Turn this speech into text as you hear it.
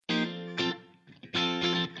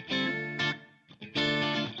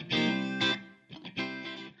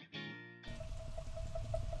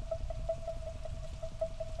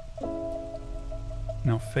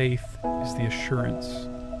Now faith is the assurance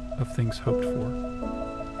of things hoped for,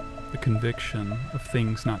 the conviction of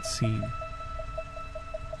things not seen.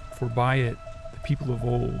 For by it the people of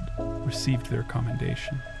old received their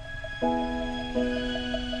commendation.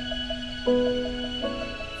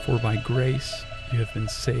 For by grace you have been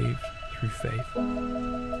saved through faith.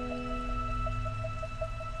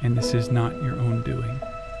 And this is not your own doing,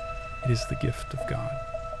 it is the gift of God,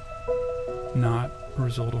 not a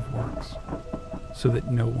result of works, so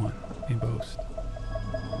that no one may boast.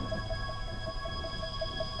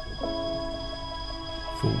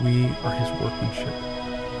 For we are his workmanship,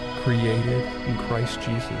 created in Christ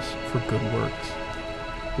Jesus for good works,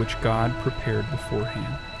 which God prepared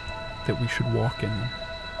beforehand, that we should walk in them.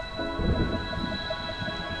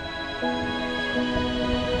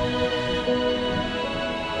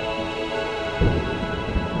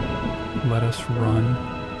 Let us run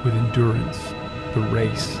with endurance the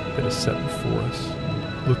race that is set before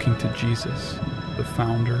us, looking to Jesus, the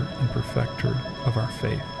founder and perfecter of our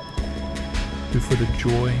faith, who for the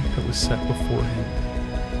joy that was set before him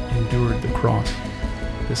endured the cross,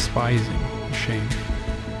 despising the shame,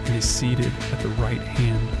 and is seated at the right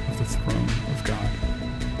hand of the throne of God.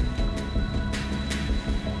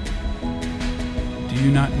 Do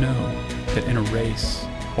you not know that in a race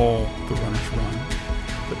all the runners run,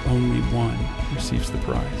 but only one receives the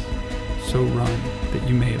prize? So run that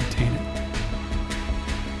you may obtain it.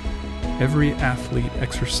 Every athlete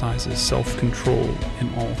exercises self-control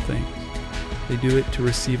in all things. They do it to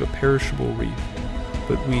receive a perishable wreath,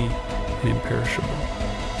 but we an imperishable.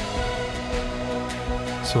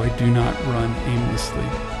 So I do not run aimlessly.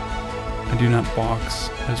 I do not box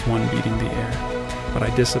as one beating the air, but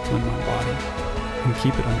I discipline my body and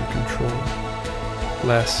keep it under control,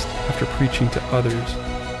 lest, after preaching to others,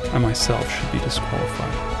 I myself should be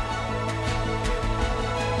disqualified.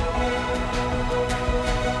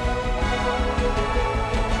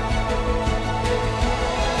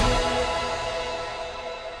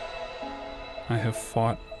 I have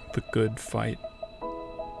fought the good fight.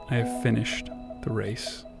 I have finished the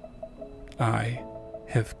race. I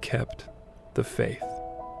have kept the faith.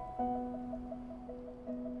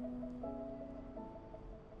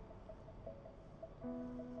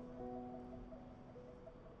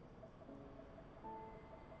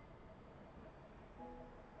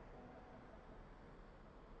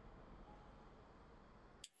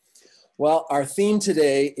 Well, our theme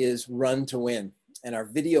today is Run to Win, and our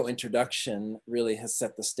video introduction really has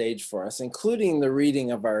set the stage for us, including the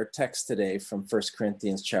reading of our text today from 1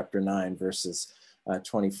 Corinthians chapter 9, verses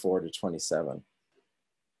 24 to 27.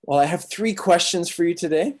 Well, I have three questions for you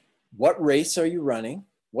today. What race are you running?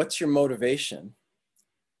 What's your motivation?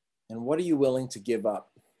 And what are you willing to give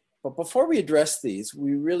up? But before we address these,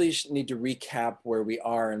 we really need to recap where we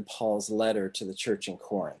are in Paul's letter to the church in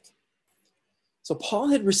Corinth. So Paul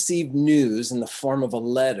had received news in the form of a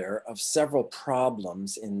letter of several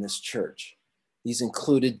problems in this church. These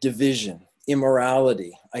included division,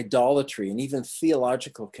 immorality, idolatry, and even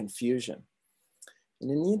theological confusion. And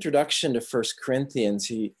in the introduction to 1 Corinthians,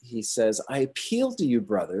 he says, I appeal to you,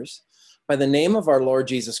 brothers, by the name of our Lord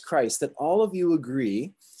Jesus Christ, that all of you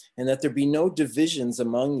agree and that there be no divisions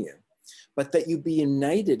among you, but that you be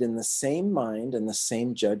united in the same mind and the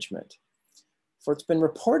same judgment. For it's been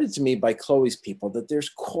reported to me by Chloe's people that there's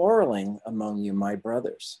quarreling among you, my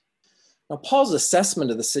brothers. Now, Paul's assessment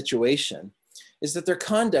of the situation is that their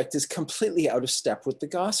conduct is completely out of step with the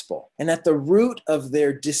gospel. And at the root of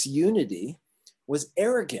their disunity was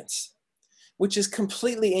arrogance, which is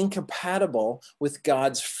completely incompatible with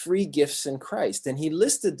God's free gifts in Christ. And he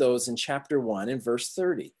listed those in chapter 1 in verse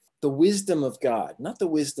 30. The wisdom of God, not the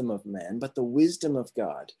wisdom of man, but the wisdom of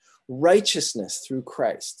God, righteousness through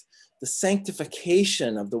Christ, the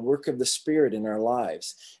sanctification of the work of the Spirit in our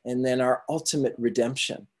lives, and then our ultimate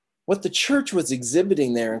redemption. What the church was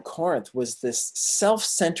exhibiting there in Corinth was this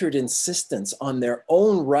self-centered insistence on their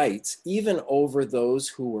own rights, even over those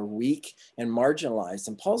who were weak and marginalized.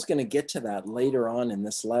 And Paul's going to get to that later on in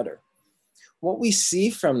this letter. What we see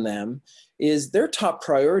from them is their top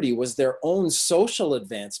priority was their own social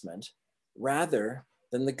advancement rather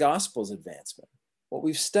than the gospel's advancement. What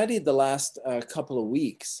we've studied the last couple of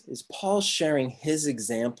weeks is Paul sharing his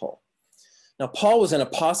example. Now, Paul was an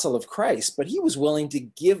apostle of Christ, but he was willing to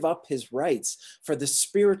give up his rights for the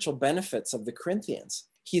spiritual benefits of the Corinthians.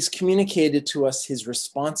 He's communicated to us his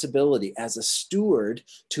responsibility as a steward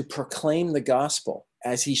to proclaim the gospel.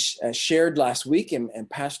 As he shared last week and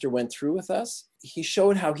Pastor went through with us, he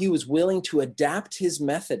showed how he was willing to adapt his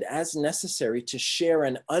method as necessary to share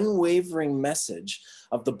an unwavering message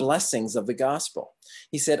of the blessings of the gospel.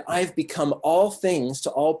 He said, "I've become all things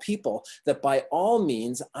to all people, that by all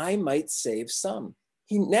means I might save some."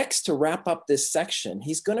 Next, to wrap up this section,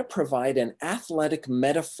 he's going to provide an athletic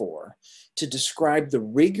metaphor to describe the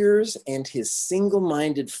rigors and his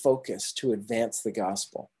single-minded focus to advance the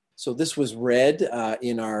gospel. So this was read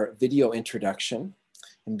in our video introduction.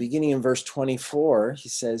 And beginning in verse 24, he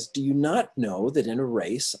says, "Do you not know that in a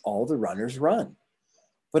race all the runners run,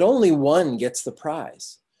 but only one gets the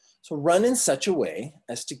prize? So run in such a way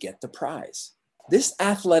as to get the prize." This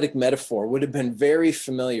athletic metaphor would have been very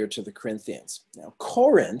familiar to the Corinthians. Now,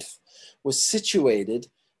 Corinth was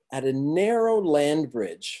situated at a narrow land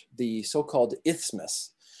bridge, the so-called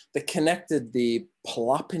isthmus, that connected the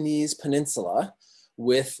Peloponnese Peninsula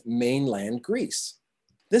with mainland Greece.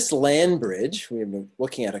 This land bridge, we've been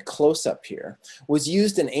looking at a close-up here, was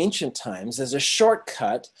used in ancient times as a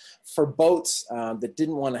shortcut for boats that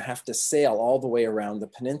didn't want to have to sail all the way around the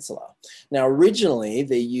peninsula. Now, originally,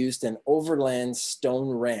 they used an overland stone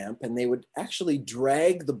ramp, and they would actually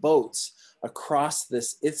drag the boats across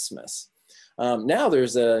this isthmus. Now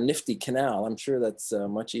there's a nifty canal. I'm sure that's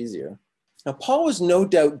much easier. Now, Paul was no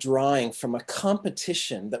doubt drawing from a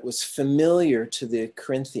competition that was familiar to the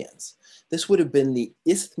Corinthians. This would have been the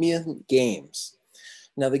Isthmian Games.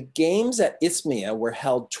 Now, the games at Isthmia were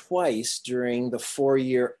held twice during the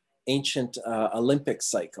 4-year ancient Olympic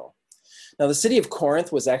cycle. Now, the city of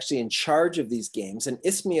Corinth was actually in charge of these games, and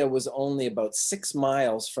Isthmia was only about 6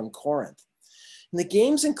 miles from Corinth. And the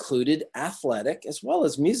games included athletic as well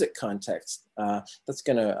as music contests. That's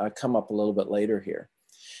going to come up a little bit later here.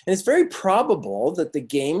 And it's very probable that the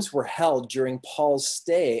games were held during Paul's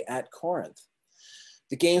stay at Corinth.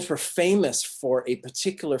 The games were famous for a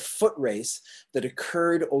particular foot race that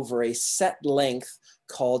occurred over a set length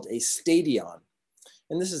called a stadion.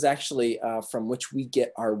 And this is actually from which we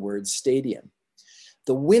get our word stadium.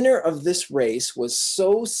 The winner of this race was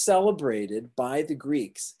so celebrated by the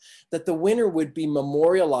Greeks that the winner would be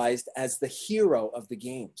memorialized as the hero of the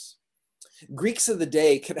games. Greeks of the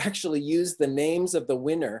day could actually use the names of the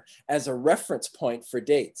winner as a reference point for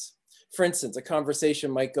dates. For instance, a conversation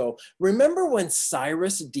might go, "Remember when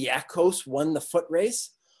Cyrus Diakos won the foot race?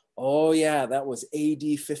 Oh yeah, that was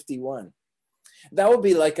AD 51. That would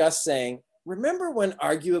be like us saying, "Remember when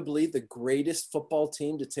arguably the greatest football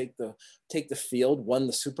team to take the field won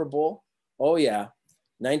the Super Bowl? Oh yeah,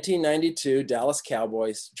 1992 Dallas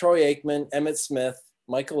Cowboys, Troy Aikman, Emmitt Smith,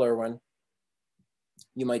 Michael Irvin."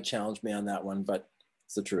 You might challenge me on that one, but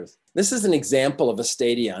it's the truth. This is an example of a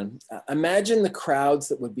stadion. Imagine the crowds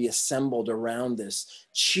that would be assembled around this,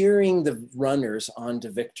 cheering the runners on to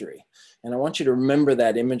victory. And I want you to remember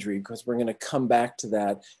that imagery because we're going to come back to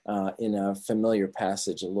that in a familiar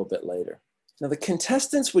passage a little bit later. Now, the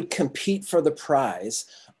contestants would compete for the prize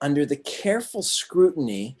under the careful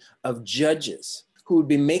scrutiny of judges who would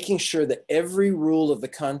be making sure that every rule of the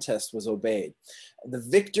contest was obeyed. The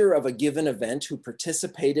victor of a given event who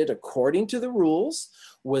participated according to the rules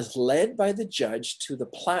was led by the judge to the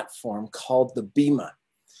platform called the bema.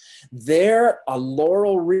 There, a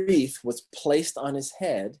laurel wreath was placed on his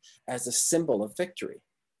head as a symbol of victory.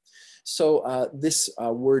 So this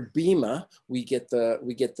word bema, we get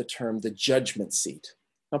the term the judgment seat.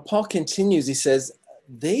 Now, Paul continues, he says,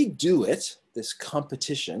 they do it, this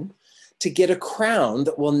competition, to get a crown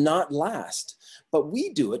that will not last, but we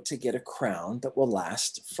do it to get a crown that will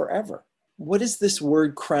last forever. What is this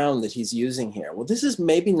word crown that he's using here? Well, this is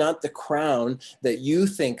maybe not the crown that you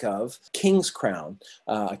think of, king's crown.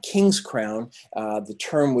 A king's crown, the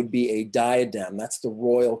term would be a diadem. That's the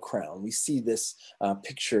royal crown. We see this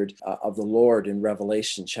pictured of the Lord in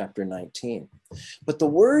Revelation chapter 19. But the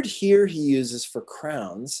word here he uses for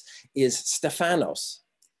crowns is Stephanos.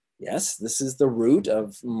 Yes, this is the root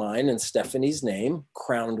of mine and Stephanie's name,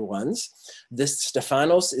 crowned ones. This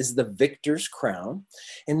Stephanos is the victor's crown,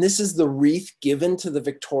 and this is the wreath given to the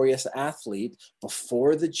victorious athlete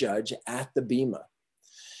before the judge at the bema.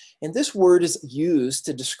 And this word is used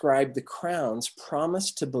to describe the crowns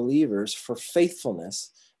promised to believers for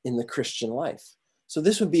faithfulness in the Christian life. So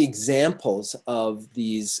this would be examples of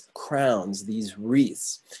these crowns, these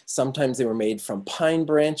wreaths. Sometimes they were made from pine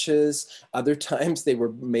branches. Other times they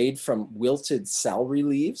were made from wilted celery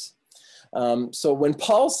leaves. So when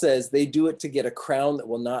Paul says they do it to get a crown that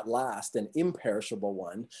will not last, an imperishable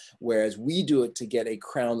one, whereas we do it to get a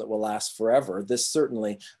crown that will last forever, this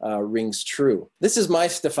certainly rings true. This is my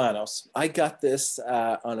Stephanos. I got this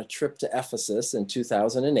on a trip to Ephesus in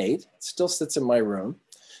 2008. It still sits in my room.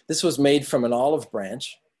 This was made from an olive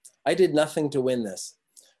branch. I did nothing to win this.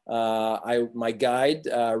 My guide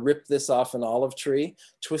ripped this off an olive tree,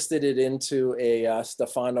 twisted it into a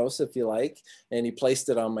Stephanos, if you like, and he placed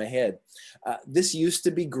it on my head. This used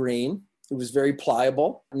to be green. It was very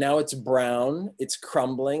pliable. Now it's brown, it's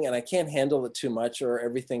crumbling, and I can't handle it too much or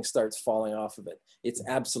everything starts falling off of it. It's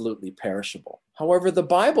absolutely perishable. However, the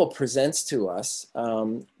Bible presents to us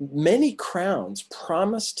many crowns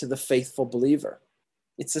promised to the faithful believer.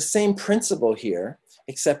 It's the same principle here,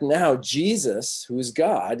 except now Jesus, who is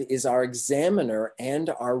God, is our examiner and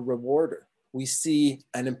our rewarder. We see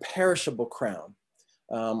an imperishable crown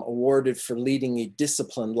awarded for leading a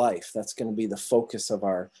disciplined life. That's going to be the focus of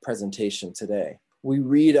our presentation today. We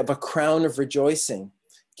read of a crown of rejoicing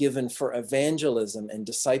given for evangelism and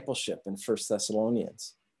discipleship in 1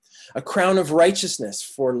 Thessalonians. A crown of righteousness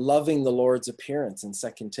for loving the Lord's appearance in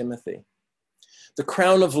 2 Timothy. The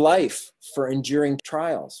crown of life for enduring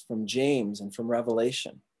trials from James and from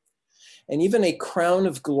Revelation. And even a crown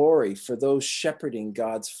of glory for those shepherding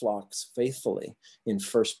God's flocks faithfully in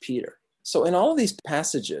 1 Peter. So in all of these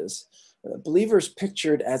passages, believers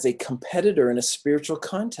pictured as a competitor in a spiritual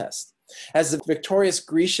contest. As the victorious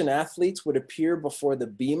Grecian athletes would appear before the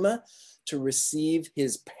bema to receive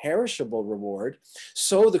his perishable reward,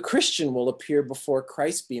 so the Christian will appear before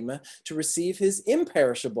Christ's bema to receive his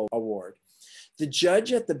imperishable award. The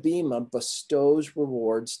judge at the bema bestows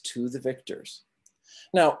rewards to the victors.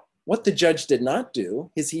 Now, what the judge did not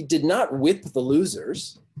do is he did not whip the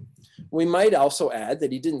losers. We might also add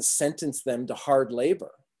that he didn't sentence them to hard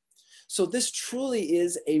labor. So this truly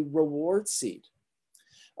is a reward seat.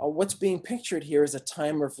 What's being pictured here is a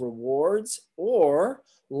time of rewards or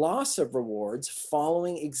loss of rewards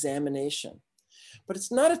following examination. But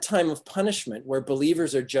it's not a time of punishment where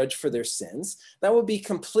believers are judged for their sins. That would be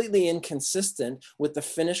completely inconsistent with the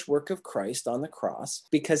finished work of Christ on the cross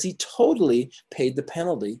because he totally paid the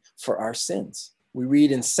penalty for our sins. We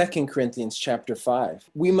read in 2 Corinthians chapter 5,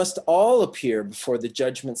 we must all appear before the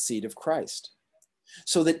judgment seat of Christ,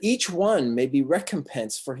 so that each one may be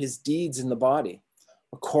recompensed for his deeds in the body,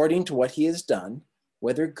 according to what he has done,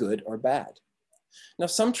 whether good or bad. Now,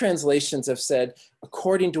 some translations have said,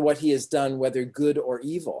 according to what he has done, whether good or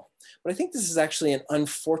evil. But I think this is actually an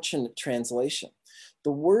unfortunate translation.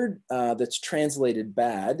 The word that's translated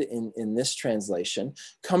bad in this translation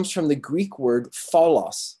comes from the Greek word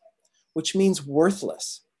pholos, which means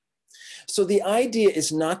worthless. So the idea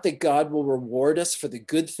is not that God will reward us for the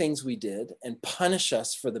good things we did and punish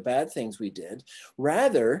us for the bad things we did.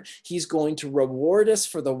 Rather, he's going to reward us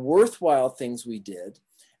for the worthwhile things we did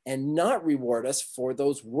and not reward us for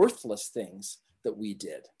those worthless things that we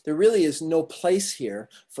did. There really is no place here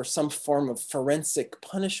for some form of forensic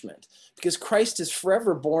punishment because Christ has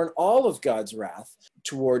forever borne all of God's wrath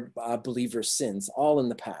toward believers' sins, all in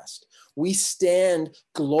the past. We stand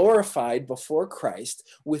glorified before Christ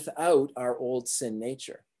without our old sin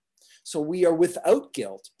nature. So we are without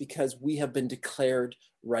guilt because we have been declared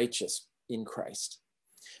righteous in Christ.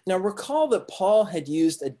 Now recall that Paul had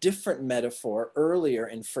used a different metaphor earlier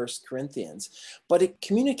in 1 Corinthians, but it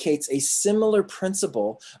communicates a similar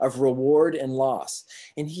principle of reward and loss.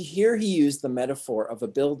 And here he used the metaphor of a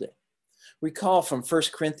building. Recall from 1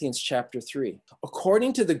 Corinthians chapter 3,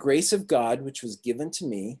 according to the grace of God which was given to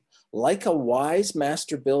me, like a wise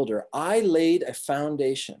master builder, I laid a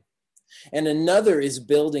foundation, and another is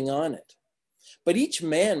building on it. But each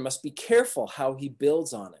man must be careful how he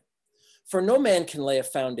builds on it. For no man can lay a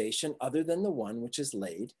foundation other than the one which is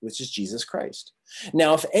laid, which is Jesus Christ.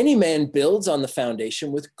 Now, if any man builds on the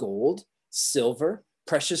foundation with gold, silver,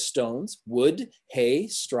 precious stones, wood, hay,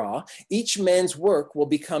 straw, each man's work will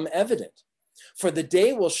become evident. For the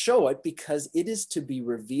day will show it because it is to be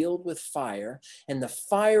revealed with fire, and the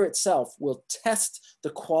fire itself will test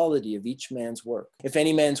the quality of each man's work. If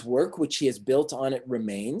any man's work which he has built on it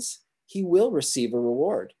remains, he will receive a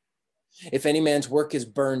reward. If any man's work is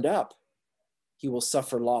burned up, he will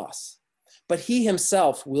suffer loss. But he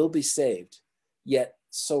himself will be saved, yet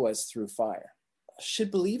so as through fire.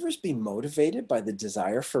 Should believers be motivated by the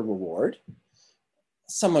desire for reward?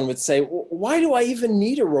 Someone would say, why do I even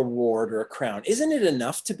need a reward or a crown? Isn't it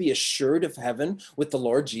enough to be assured of heaven with the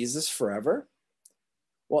Lord Jesus forever?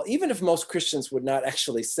 Well, even if most Christians would not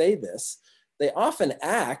actually say this, they often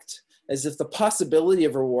act as if the possibility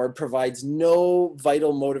of reward provides no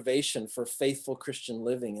vital motivation for faithful Christian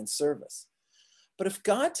living and service. But if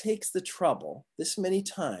God takes the trouble this many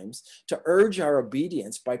times to urge our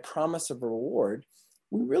obedience by promise of a reward,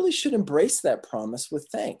 we really should embrace that promise with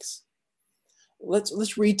thanks.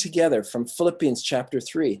 Let's read together from Philippians chapter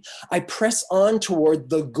 3. I press on toward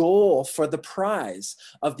the goal for the prize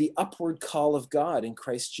of the upward call of God in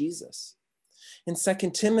Christ Jesus. In 2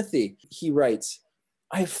 Timothy, he writes,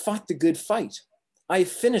 I have fought the good fight. I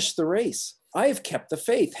have finished the race. I have kept the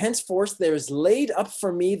faith. Henceforth, there is laid up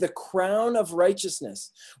for me the crown of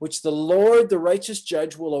righteousness, which the Lord, the righteous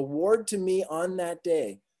judge, will award to me on that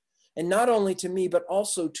day. And not only to me, but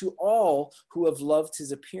also to all who have loved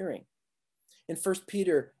his appearing. In 1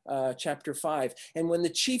 Peter chapter 5, and when the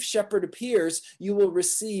chief shepherd appears, you will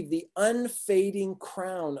receive the unfading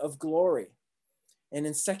crown of glory. And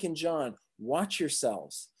in 2 John, watch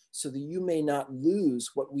yourselves so that you may not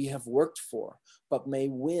lose what we have worked for, but may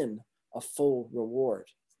win a full reward.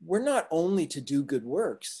 We're not only to do good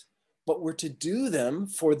works, but we're to do them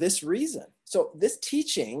for this reason. So this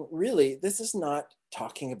teaching, really, this is not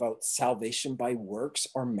talking about salvation by works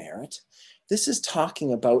or merit. This is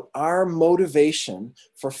talking about our motivation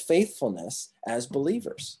for faithfulness as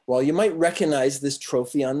believers. Well, you might recognize this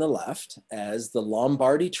trophy on the left as the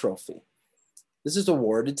Lombardi Trophy. This is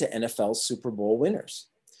awarded to NFL Super Bowl winners.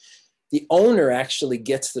 The owner actually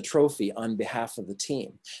gets the trophy on behalf of the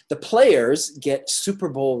team. The players get Super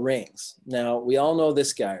Bowl rings. Now, we all know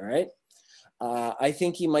this guy, right? I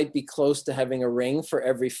think he might be close to having a ring for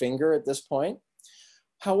every finger at this point.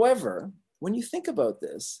 However, when you think about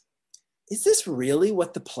this, is this really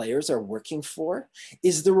what the players are working for?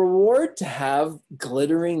 Is the reward to have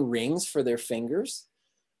glittering rings for their fingers?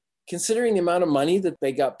 Considering the amount of money that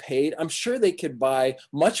they got paid, I'm sure they could buy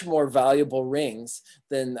much more valuable rings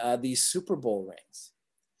than these Super Bowl rings.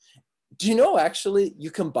 Do you know, actually,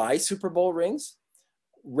 you can buy Super Bowl rings?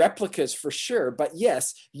 Replicas for sure, but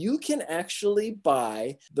yes, you can actually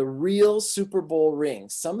buy the real Super Bowl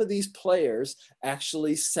rings. Some of these players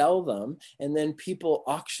actually sell them, and then people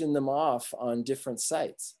auction them off on different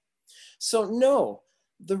sites. So no,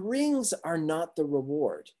 the rings are not the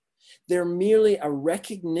reward. They're merely a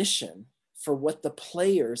recognition for what the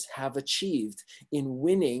players have achieved in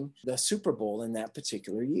winning the Super Bowl in that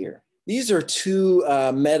particular year. These are two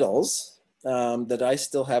medals that I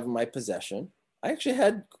still have in my possession. I actually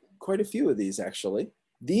had quite a few of these, actually.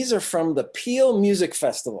 These are from the Peel Music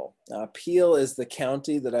Festival. Peel is the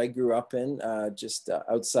county that I grew up in, just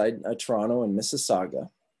outside Toronto in Mississauga.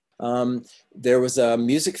 There was a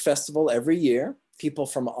music festival every year. People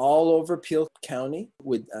from all over Peel County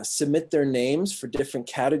would submit their names for different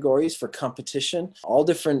categories for competition, all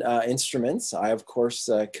different instruments. I, of course,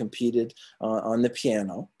 competed on the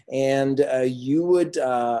piano. And you would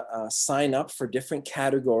sign up for different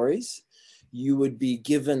categories. You would be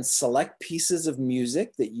given select pieces of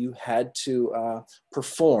music that you had to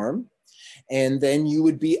perform, and then you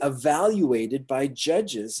would be evaluated by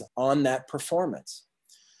judges on that performance.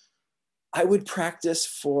 I would practice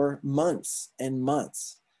for months and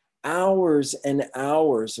months, hours and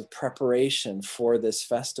hours of preparation for this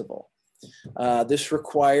festival. This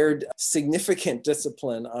required significant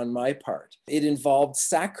discipline on my part. It involved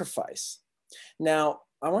sacrifice. Now,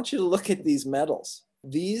 I want you to look at these medals.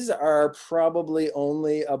 These are probably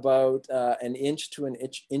only about an inch to an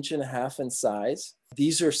inch and a half in size.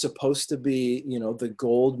 These are supposed to be, the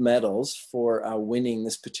gold medals for winning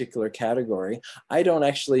this particular category. I don't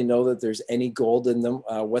actually know that there's any gold in them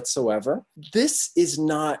whatsoever. This is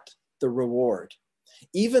not the reward.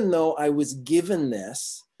 Even though I was given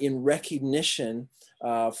this in recognition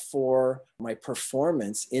for my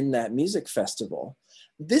performance in that music festival,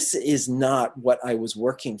 this is not what I was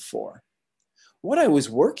working for. What I was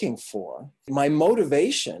working for, my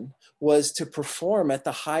motivation was to perform at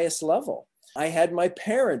the highest level. I had my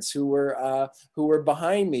parents who were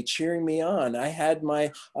behind me, cheering me on. I had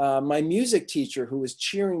my music teacher who was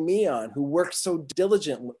cheering me on, who worked so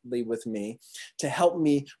diligently with me to help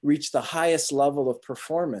me reach the highest level of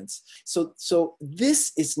performance. So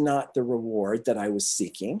this is not the reward that I was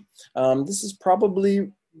seeking. This is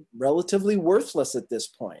probably relatively worthless at this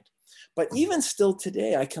point. But even still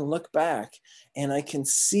today, I can look back and I can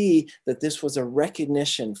see that this was a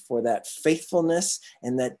recognition for that faithfulness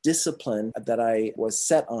and that discipline that I was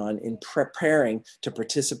set on in preparing to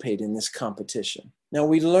participate in this competition. Now,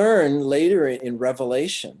 we learn later in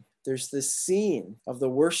Revelation, there's this scene of the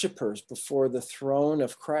worshipers before the throne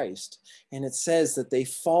of Christ. And it says that they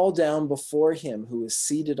fall down before him who is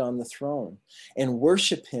seated on the throne and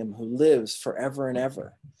worship him who lives forever and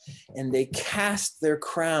ever. And they cast their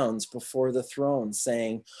crowns before the throne,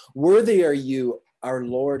 saying, "Worthy are you, our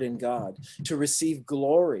Lord and God, to receive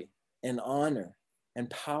glory and honor and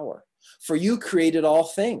power. For you created all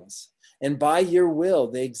things, and by your will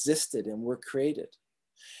they existed and were created."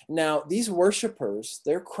 Now, these worshipers,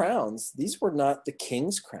 their crowns, these were not the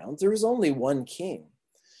king's crowns. There was only one king.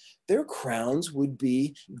 Their crowns would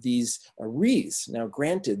be these wreaths. Now,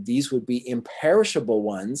 granted, these would be imperishable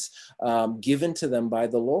ones given to them by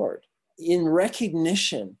the Lord in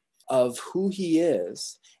recognition of who he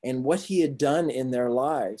is and what he had done in their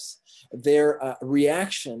lives, their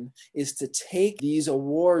reaction is to take these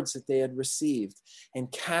awards that they had received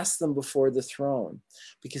and cast them before the throne,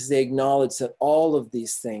 because they acknowledge that all of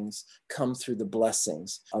these things come through the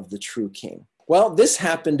blessings of the true King. Well, this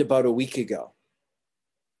happened about a week ago.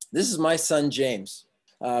 This is my son, James,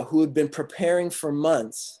 who had been preparing for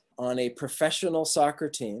months on a professional soccer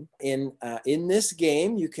team. In this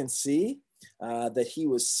game, you can see that he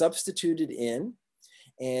was substituted in,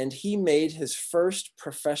 and he made his first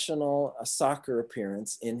professional soccer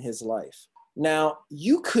appearance in his life. Now,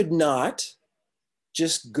 you could not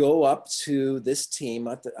just go up to this team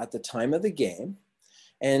at the time of the game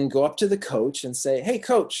and go up to the coach and say, "Hey,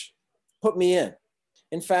 coach, put me in."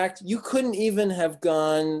 In fact, you couldn't even have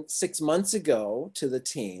gone 6 months ago to the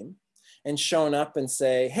team and shown up and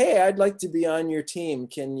say, "Hey, I'd like to be on your team.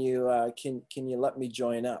 Can you let me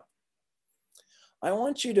join up?" I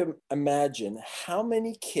want you to imagine how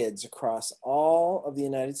many kids across all of the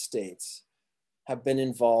United States have been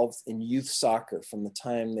involved in youth soccer from the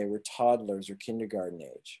time they were toddlers or kindergarten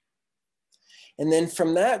age. And then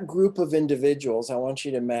from that group of individuals, I want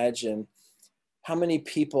you to imagine how many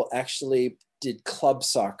people actually did club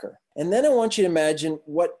soccer. And then I want you to imagine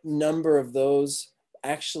what number of those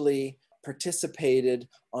actually participated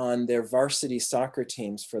on their varsity soccer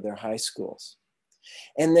teams for their high schools.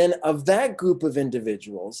 And then of that group of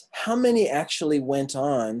individuals, how many actually went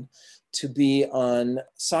on to be on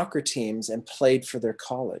soccer teams and played for their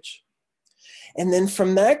college? And then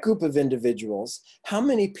from that group of individuals, how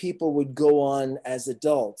many people would go on as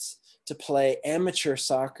adults to play amateur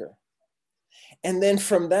soccer? And then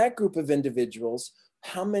from that group of individuals,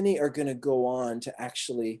 how many are going to go on to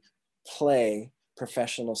actually play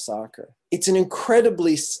professional soccer? It's an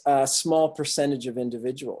incredibly small percentage of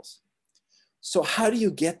individuals. So how do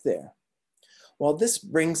you get there? Well, this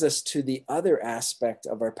brings us to the other aspect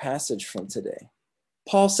of our passage from today.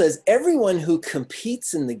 Paul says, everyone who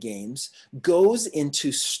competes in the games goes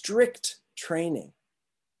into strict training.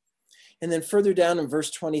 And then further down in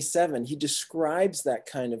verse 27, he describes that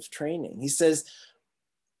kind of training. He says,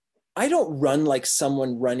 I don't run like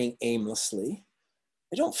someone running aimlessly.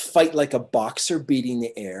 I don't fight like a boxer beating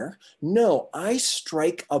the air. No, I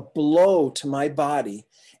strike a blow to my body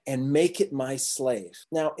and make it my slave.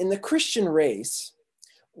 Now, in the Christian race,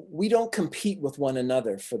 we don't compete with one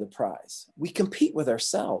another for the prize. We compete with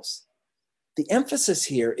ourselves. The emphasis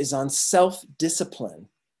here is on self-discipline,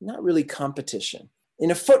 not really competition. In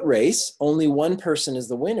a foot race, only one person is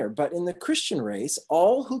the winner, but in the Christian race,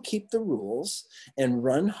 all who keep the rules and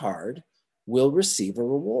run hard will receive a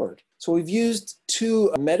reward. So we've used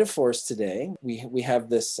two metaphors today. We have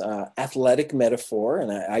this athletic metaphor,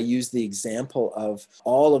 and I use the example of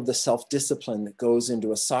all of the self-discipline that goes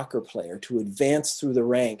into a soccer player to advance through the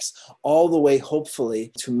ranks, all the way,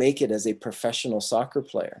 hopefully, to make it as a professional soccer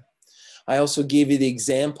player. I also gave you the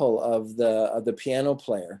example of the piano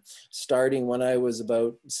player, starting when I was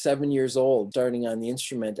about 7 years old, starting on the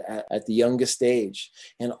instrument at the youngest age,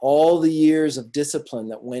 and all the years of discipline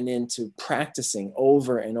that went into practicing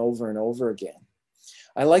over and over and over again.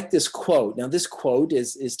 I like this quote. Now, this quote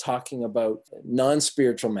is talking about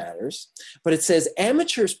non-spiritual matters, but it says,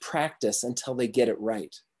 amateurs practice until they get it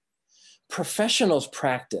right. Professionals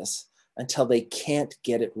practice until they can't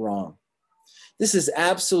get it wrong. This is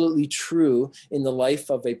absolutely true in the life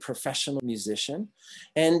of a professional musician.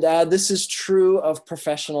 And this is true of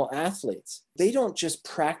professional athletes. They don't just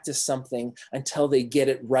practice something until they get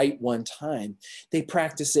it right one time. They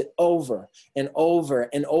practice it over and over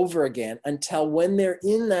and over again until when they're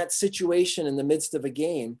in that situation in the midst of a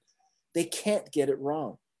game, they can't get it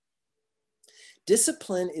wrong.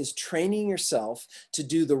 Discipline is training yourself to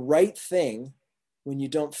do the right thing when you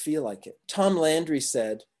don't feel like it. Tom Landry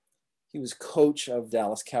said, he was coach of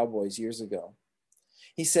Dallas Cowboys years ago.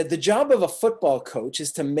 He said, the job of a football coach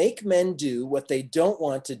is to make men do what they don't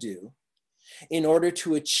want to do in order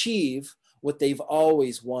to achieve what they've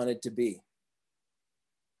always wanted to be.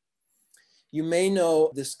 You may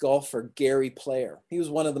know this golfer, Gary Player. He was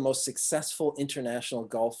one of the most successful international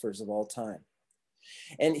golfers of all time.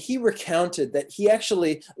 And he recounted that he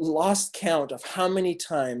actually lost count of how many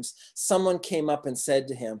times someone came up and said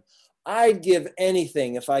to him, I'd give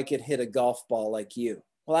anything if I could hit a golf ball like you.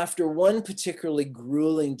 Well, after one particularly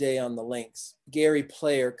grueling day on the links, Gary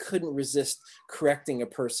Player couldn't resist correcting a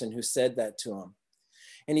person who said that to him.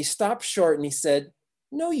 And he stopped short and he said,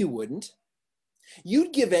 no, you wouldn't.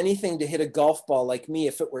 You'd give anything to hit a golf ball like me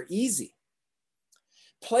if it were easy.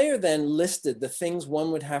 Player then listed the things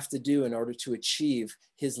one would have to do in order to achieve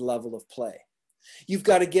his level of play. You've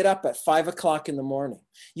got to get up at 5 o'clock in the morning.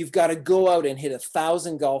 You've got to go out and hit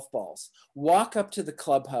 1,000 golf balls, walk up to the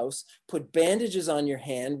clubhouse, put bandages on your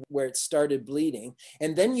hand where it started bleeding,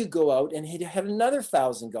 and then you go out and hit another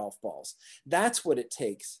 1,000 golf balls. That's what it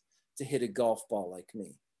takes to hit a golf ball like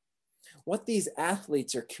me. What these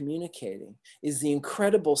athletes are communicating is the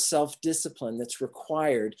incredible self-discipline that's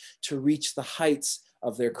required to reach the heights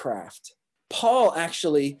of their craft. Paul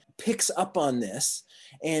actually picks up on this,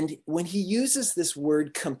 and when he uses this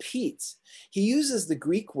word competes, he uses the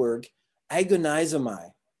Greek word agonizomai.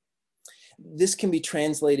 This can be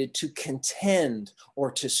translated to contend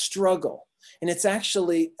or to struggle, and it's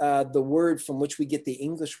actually the word from which we get the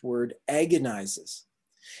English word agonizes.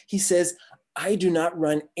 He says, I do not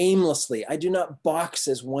run aimlessly. I do not box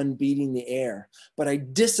as one beating the air, but I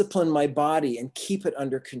discipline my body and keep it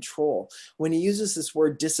under control. When he uses this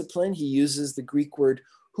word discipline, he uses the Greek word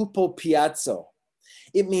hupopiazo.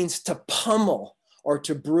 It means to pummel or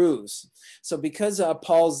to bruise. So because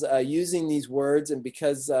Paul's using these words and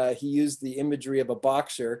because he used the imagery of a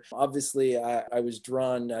boxer, obviously I was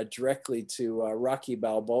drawn directly to Rocky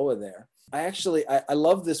Balboa there. I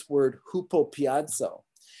love this word hupopiazo,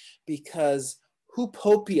 because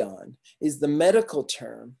hupopion is the medical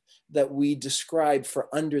term that we describe for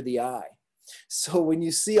under the eye. So when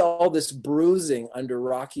you see all this bruising under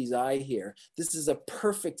Rocky's eye here, this is a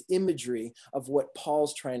perfect imagery of what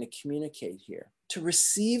Paul's trying to communicate here. To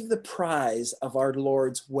receive the prize of our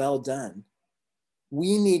Lord's well done,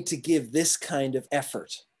 we need to give this kind of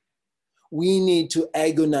effort. We need to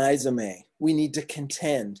agonizomai. We need to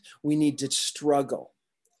contend. We need to struggle.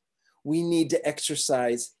 We need to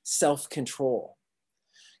exercise self-control.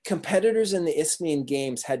 Competitors in the Isthmian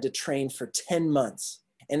Games had to train for 10 months.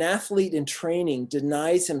 An athlete in training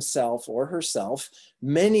denies himself or herself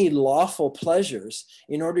many lawful pleasures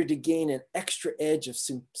in order to gain an extra edge of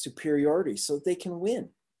superiority so that they can win.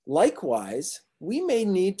 Likewise, we may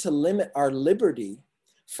need to limit our liberty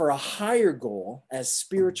for a higher goal as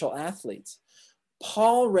spiritual athletes.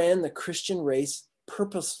 Paul ran the Christian race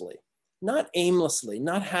purposefully, not aimlessly,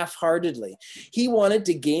 not half-heartedly. He wanted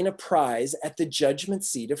to gain a prize at the judgment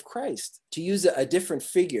seat of Christ. To use a different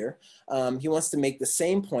figure, he wants to make the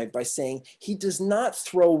same point by saying he does not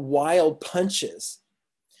throw wild punches,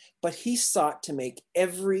 but he sought to make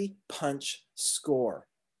every punch score.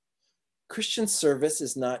 Christian service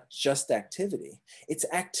is not just activity. It's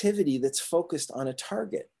activity that's focused on a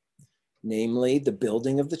target, namely the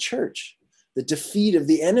building of the church, the defeat of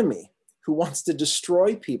the enemy who wants to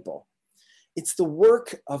destroy people. It's the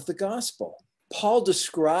work of the gospel. Paul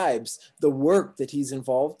describes the work that he's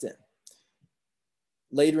involved in.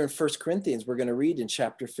 Later in 1 Corinthians, we're going to read in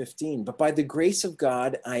chapter 15, but by the grace of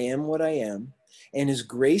God, I am what I am, and his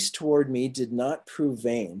grace toward me did not prove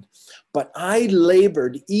vain. But I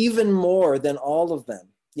labored even more than all of them,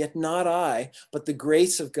 yet not I, but the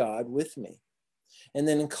grace of God with me. And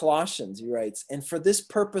then in Colossians, he writes, and for this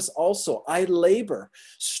purpose also I labor,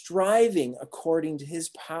 striving according to his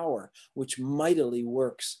power, which mightily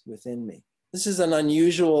works within me. This is an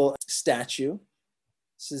unusual statue.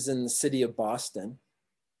 This is in the city of Boston.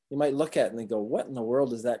 You might look at it and go, what in the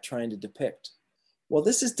world is that trying to depict? Well,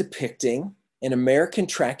 this is depicting an American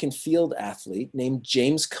track and field athlete named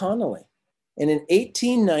James Connolly. And in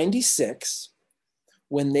 1896,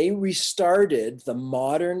 when they restarted the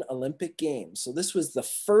modern Olympic Games. So this was the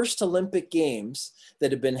first Olympic Games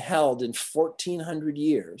that had been held in 1,400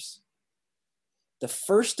 years. The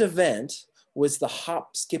first event was the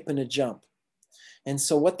hop, skip, and a jump. And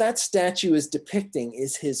so what that statue is depicting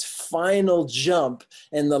is his final jump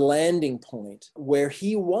and the landing point where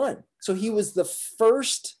he won. So he was the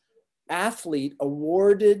first athlete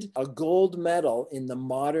awarded a gold medal in the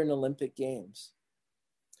modern Olympic Games.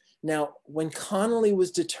 Now, when Connolly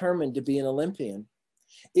was determined to be an Olympian,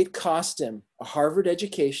 it cost him a Harvard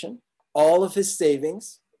education, all of his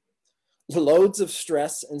savings, loads of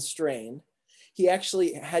stress and strain. He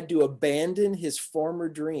actually had to abandon his former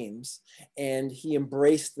dreams, and he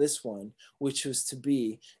embraced this one, which was to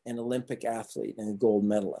be an Olympic athlete and a gold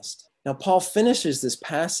medalist. Now, Paul finishes this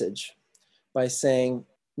passage by saying,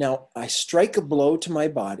 now I strike a blow to my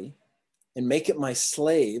body and make it my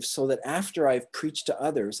slave so that after I've preached to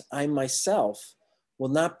others, I myself will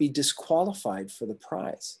not be disqualified for the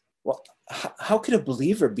prize. Well, how could a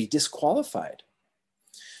believer be disqualified?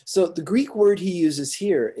 So the Greek word he uses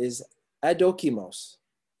here is adokimos.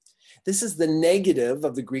 This is the negative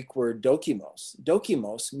of the Greek word dokimos.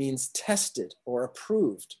 Dokimos means tested or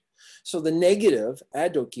approved. So the negative,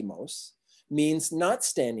 adokimos, means not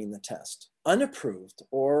standing the test, unapproved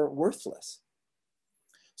or worthless.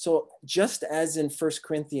 So just as in 1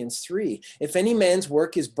 Corinthians 3, if any man's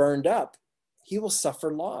work is burned up, he will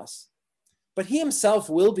suffer loss. But he himself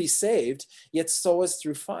will be saved, yet so as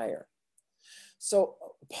through fire. So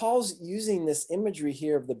Paul's using this imagery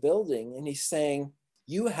here of the building, and he's saying,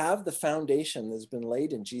 you have the foundation that's been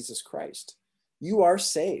laid in Jesus Christ. You are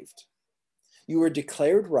saved. You are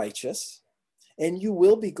declared righteous, and you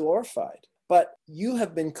will be glorified. But you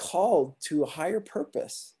have been called to a higher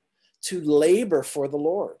purpose, to labor for the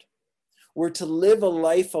Lord. We're to live a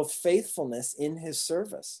life of faithfulness in his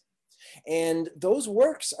service. And those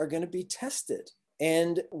works are going to be tested.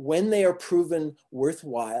 And when they are proven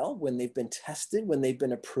worthwhile, when they've been tested, when they've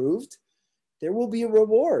been approved, there will be a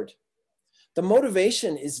reward. The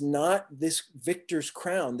motivation is not this victor's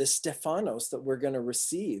crown, this Stephanos that we're going to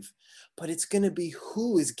receive, but it's going to be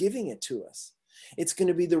who is giving it to us. It's going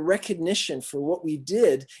to be the recognition for what we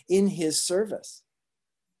did in his service.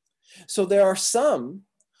 So there are some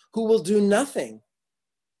who will do nothing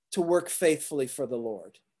to work faithfully for the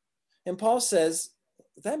Lord. And Paul says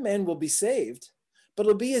that man will be saved, but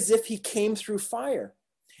it'll be as if he came through fire.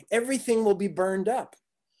 Everything will be burned up.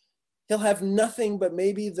 He'll have nothing but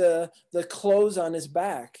maybe the clothes on his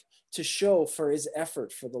back to show for his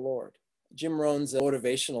effort for the Lord. Jim Rohn's a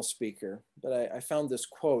motivational speaker, but I found this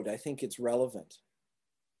quote. I think it's relevant.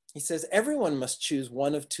 He says, everyone must choose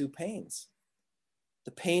one of two pains,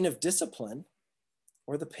 the pain of discipline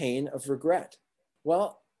or the pain of regret.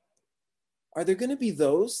 Well, are there going to be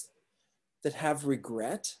those that have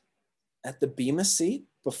regret at the bema seat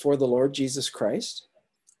before the Lord Jesus Christ?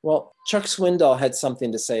 Well, Chuck Swindoll had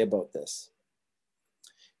something to say about this.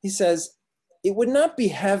 He says, it would not be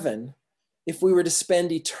heaven if we were to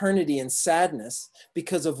spend eternity in sadness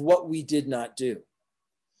because of what we did not do.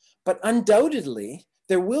 But undoubtedly,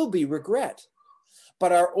 there will be regret.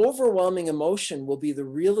 But our overwhelming emotion will be the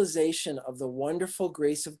realization of the wonderful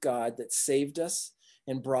grace of God that saved us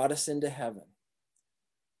and brought us into heaven.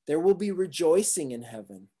 There will be rejoicing in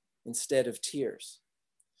heaven instead of tears.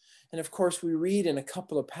 And of course, we read in a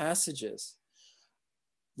couple of passages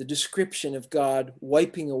the description of God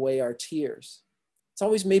wiping away our tears. It's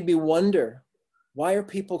always made me wonder, why are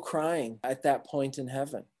people crying at that point in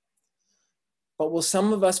heaven? But will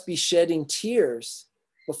some of us be shedding tears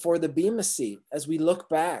before the bema seat as we look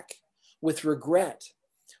back with regret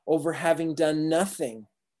over having done nothing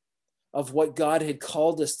of what God had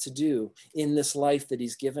called us to do in this life that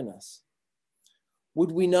he's given us?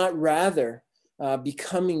 Would we not rather be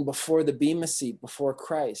coming before the bema seat, before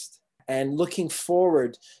Christ, and looking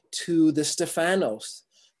forward to the Stephanos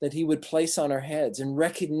that he would place on our heads in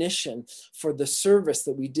recognition for the service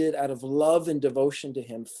that we did out of love and devotion to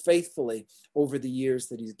him faithfully over the years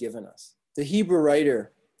that he's given us? The Hebrew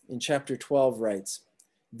writer in chapter 12 writes,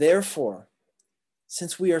 therefore,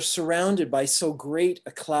 since we are surrounded by so great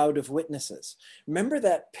a cloud of witnesses. Remember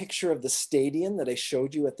that picture of the stadium that I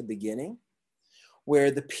showed you at the beginning, where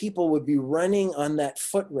the people would be running on that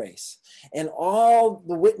foot race and all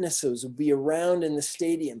the witnesses would be around in the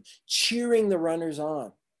stadium cheering the runners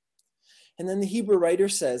on. And then the Hebrew writer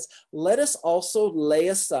says, let us also lay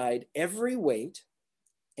aside every weight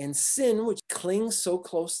and sin which clings so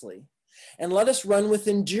closely, and let us run with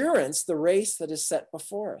endurance the race that is set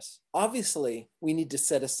before us. Obviously, we need to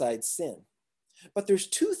set aside sin. But there's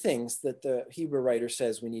two things that the Hebrew writer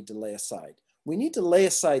says we need to lay aside. We need to lay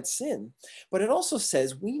aside sin, but it also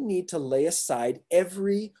says we need to lay aside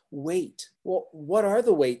every weight. Well, what are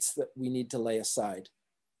the weights that we need to lay aside?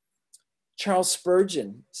 Charles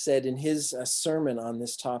Spurgeon said in his sermon on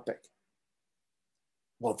this topic,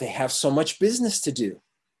 well, they have so much business to do.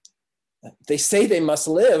 They say they must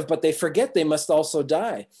live, but they forget they must also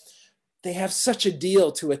die. They have such a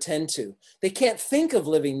deal to attend to. They can't think of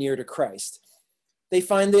living near to Christ. They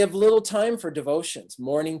find they have little time for devotions.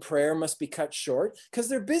 Morning prayer must be cut short because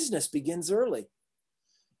their business begins early.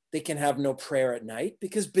 They can have no prayer at night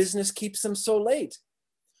because business keeps them so late.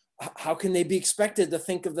 How can they be expected to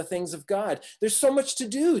think of the things of God? There's so much to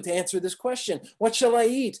do to answer this question. What shall I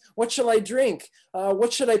eat? What shall I drink?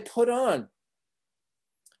 What should I put on?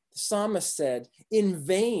 The psalmist said, in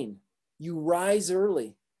vain you rise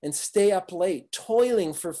early and stay up late,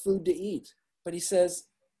 toiling for food to eat. But he says,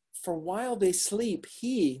 for while they sleep,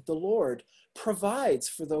 he, the Lord, provides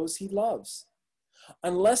for those he loves.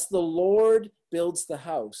 Unless the Lord builds the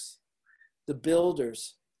house, the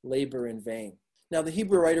builders labor in vain. Now, the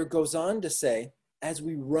Hebrew writer goes on to say, as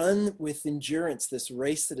we run with endurance this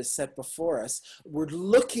race that is set before us, we're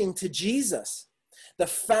looking to Jesus, the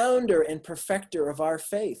founder and perfecter of our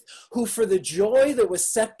faith, who for the joy that was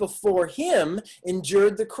set before him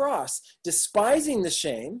endured the cross, despising the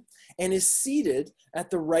shame, and is seated at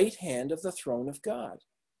the right hand of the throne of God.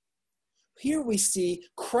 Here we see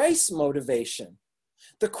Christ's motivation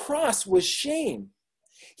The cross was shame.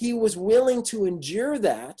 He was willing to endure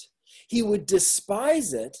that. He would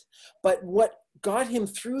despise it, but what got him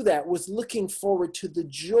through that was looking forward to the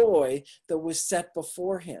joy that was set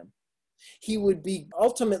before him. He would be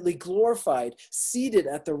ultimately glorified, seated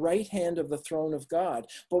at the right hand of the throne of God.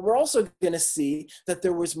 But we're also going to see that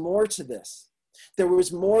there was more to this. There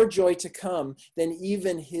was more joy to come than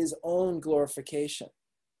even his own glorification.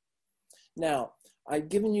 Now, I've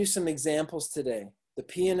given you some examples today. The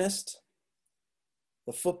pianist,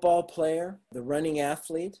 the football player, the running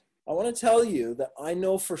athlete. I want to tell you that I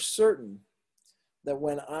know for certain that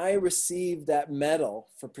when I received that medal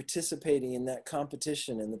for participating in that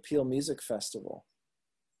competition in the Peel Music Festival,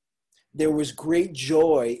 there was great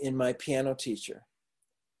joy in my piano teacher.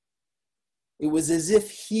 It was as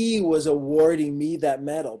if he was awarding me that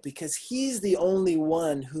medal because he's the only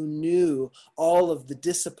one who knew all of the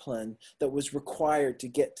discipline that was required to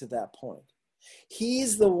get to that point.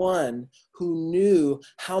 He's the one who knew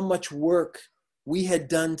how much work we had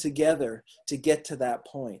done together to get to that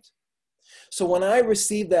point. So when I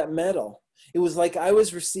received that medal, it was like I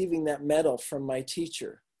was receiving that medal from my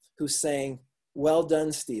teacher who's saying, "Well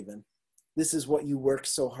done, Stephen. This is what you worked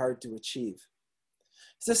so hard to achieve."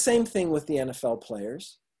 It's the same thing with the NFL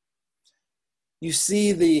players. You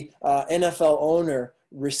see the NFL owner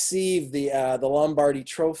receive the Lombardi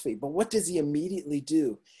Trophy, but what does he immediately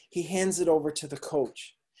do? He hands it over to the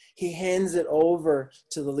coach. He hands it over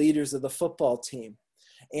to the leaders of the football team.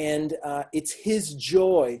 And it's his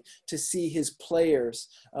joy to see his players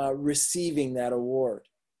receiving that award.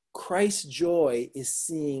 Christ's joy is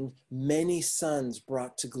seeing many sons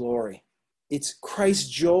brought to glory. It's Christ's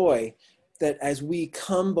joy that as we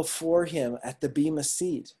come before him at the bema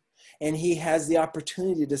seat, and he has the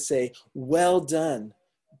opportunity to say, "Well done,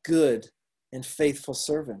 good and faithful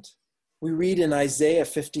servant." We read in Isaiah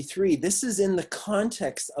 53, this is in the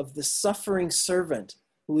context of the suffering servant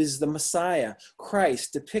who is the Messiah,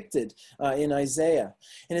 Christ, depicted in Isaiah.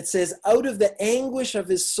 And it says, "Out of the anguish of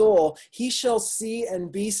his soul, he shall see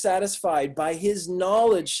and be satisfied. By his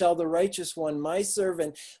knowledge shall the righteous one, my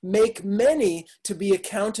servant, make many to be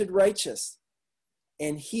accounted righteous,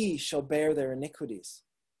 and he shall bear their iniquities."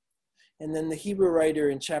 And then the Hebrew writer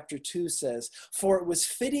in chapter 2 says, "For it was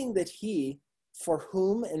fitting that he, for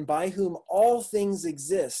whom and by whom all things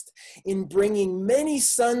exist, in bringing many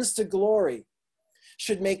sons to glory,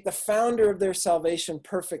 should make the founder of their salvation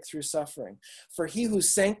perfect through suffering. For he who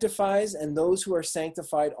sanctifies and those who are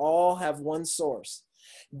sanctified all have one source.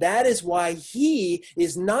 That is why he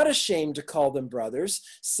is not ashamed to call them brothers,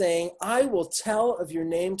 saying, 'I will tell of your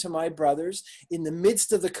name to my brothers. In the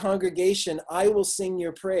midst of the congregation, I will sing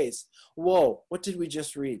your praise.'" Whoa, what did we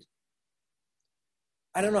just read?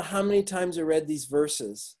 I don't know how many times I read these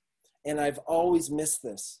verses, and I've always missed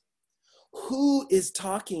this. Who is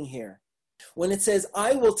talking here? When it says,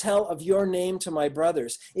 "I will tell of your name to my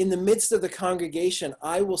brothers, in the midst of the congregation,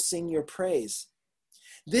 I will sing your praise."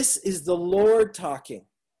 This is the Lord talking.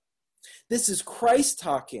 This is Christ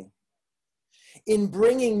talking. In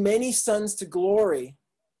bringing many sons to glory,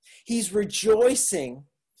 he's rejoicing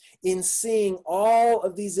in seeing all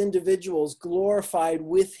of these individuals glorified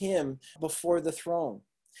with him before the throne.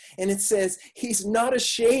 And it says, he's not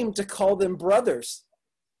ashamed to call them brothers.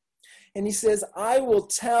 And he says, "I will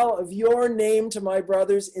tell of your name to my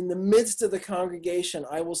brothers. In the midst of the congregation,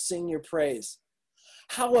 I will sing your praise."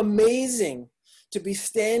 How amazing to be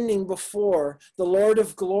standing before the Lord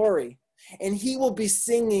of glory, and he will be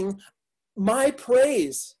singing my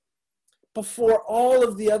praise before all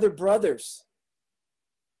of the other brothers.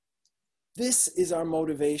 This is our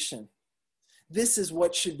motivation. This is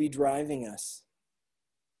what should be driving us.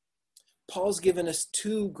 Paul's given us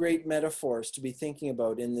two great metaphors to be thinking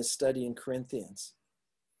about in this study in Corinthians.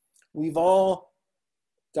 We've all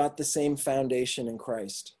got the same foundation in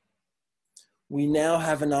Christ. We now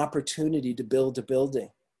have an opportunity to build a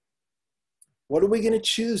building. What are we going to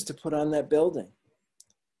choose to put on that building?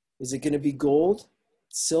 Is it going to be gold,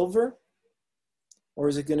 silver, or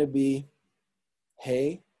is it going to be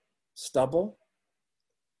hay, stubble?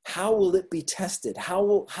 How will it be tested? How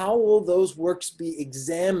will those works be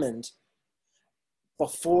examined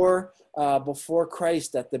before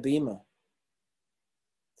Christ at the bema?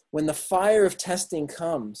 When the fire of testing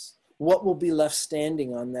comes, what will be left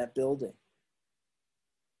standing on that building?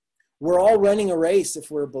 We're all running a race if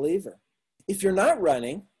we're a believer. If you're not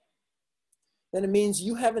running, then it means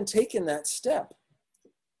you haven't taken that step.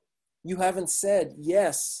 You haven't said,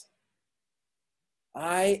 "Yes,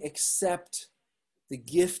 I accept the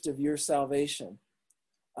gift of your salvation.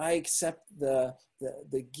 I accept the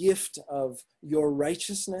gift of your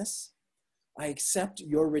righteousness. I accept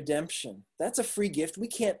your redemption. That's a free gift. We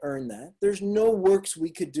can't earn that. There's no works we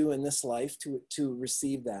could do in this life to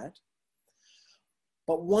receive that.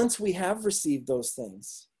 But once we have received those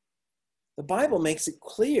things, the Bible makes it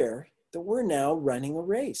clear that we're now running a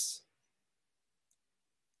race.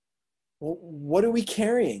 Well, what are we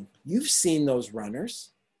carrying? You've seen those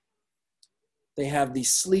runners. They have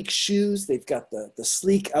these sleek shoes. They've got the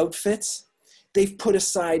sleek outfits. They've put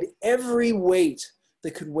aside every weight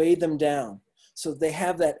that could weigh them down so they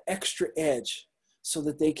have that extra edge so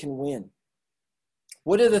that they can win.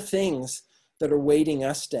 What are the things that are weighting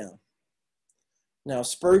us down? Now,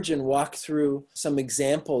 Spurgeon walked through some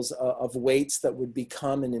examples of weights that would be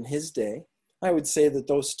common in his day. I would say that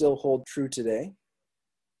those still hold true today.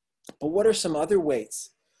 But what are some other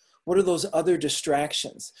weights? What are those other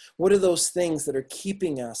distractions? What are those things that are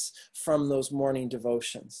keeping us from those morning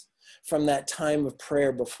devotions, from that time of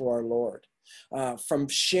prayer before our Lord, from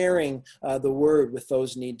sharing the word with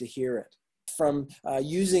those who need to hear it, from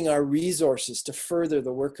using our resources to further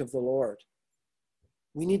the work of the Lord?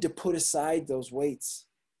 We need to put aside those weights.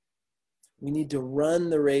 We need to run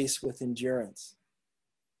the race with endurance.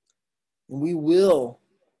 And we will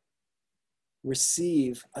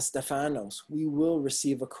receive a Stephanos. We will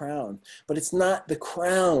receive a crown. But it's not the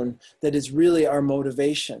crown that is really our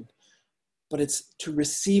motivation, but it's to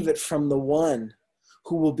receive it from the one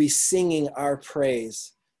who will be singing our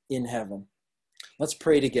praise in heaven. Let's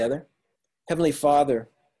pray together. Heavenly Father,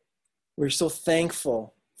 we're so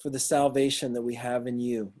thankful for the salvation that we have in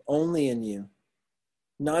you, only in you,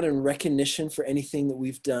 not in recognition for anything that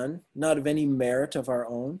we've done, not of any merit of our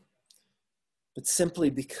own, but simply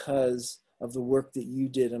because of the work that you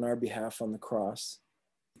did on our behalf on the cross.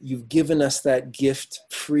 You've given us that gift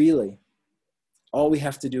freely. All we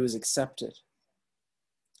have to do is accept it.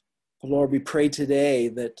 But Lord, we pray today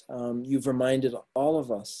that you've reminded all of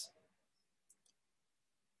us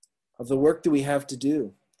of the work that we have to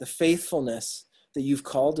do, the faithfulness that you've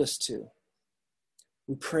called us to.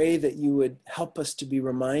 We pray that you would help us to be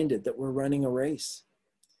reminded that we're running a race.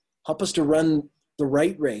 Help us to run the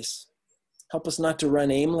right race. Help us not to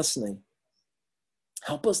run aimlessly.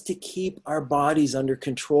 Help us to keep our bodies under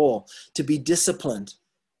control, to be disciplined,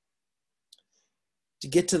 to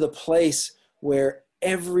get to the place where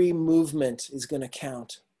every movement is going to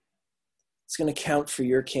count. It's going to count for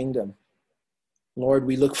your kingdom. Lord,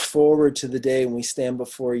 we look forward to the day when we stand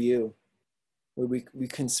before you, where we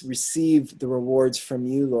can receive the rewards from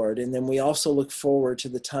you, Lord. And then we also look forward to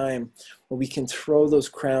the time where we can throw those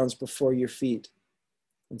crowns before your feet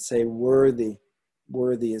and say, worthy,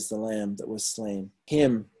 worthy is the Lamb that was slain.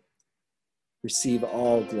 Him receive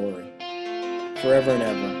all glory forever and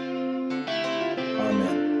ever.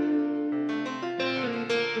 Amen.